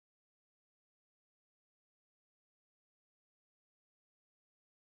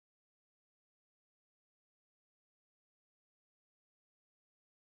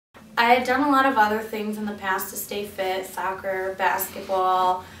I had done a lot of other things in the past to stay fit, soccer,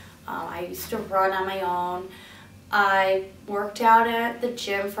 basketball. I used to run on my own. I worked out at the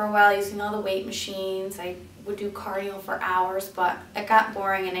gym for a while using all the weight machines. I would do cardio for hours, but it got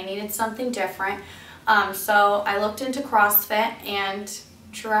boring and I needed something different. So I looked into CrossFit, and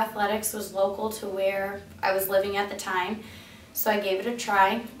True Athletics was local to where I was living at the time. So I gave it a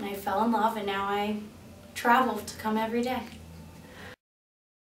try and I fell in love, and now I travel to come every day.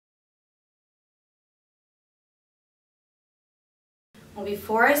 Well,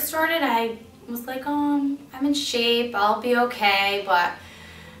 before I started, I was like, I'm in shape, I'll be okay, but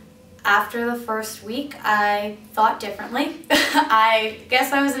after the first week, I thought differently. I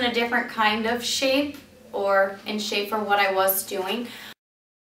guess I was in a different kind of shape, or in shape for what I was doing.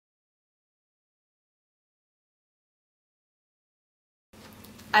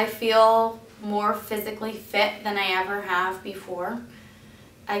 I feel more physically fit than I ever have before.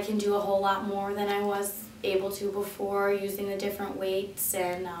 I can do a whole lot more than I was able to before, using the different weights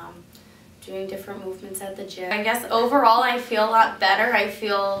and doing different movements at the gym. I guess overall I feel a lot better. I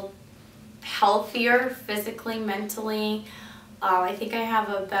feel healthier physically, mentally. I think I have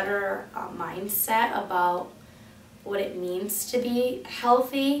a better mindset about what it means to be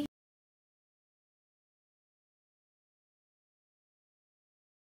healthy.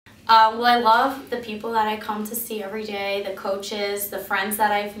 Well, I love the people that I come to see every day, the coaches, the friends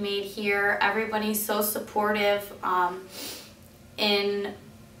that I've made here. Everybody's so supportive in,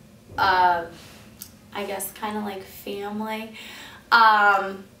 I guess, kind of like family.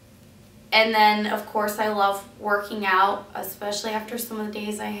 And then, of course, I love working out, especially after some of the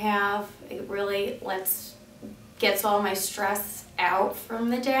days I have. It really gets all my stress out from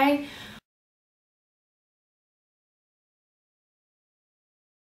the day.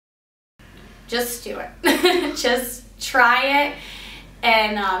 Just do it. Just try it,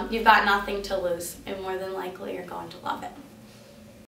 and you've got nothing to lose, and more than likely you're going to love it.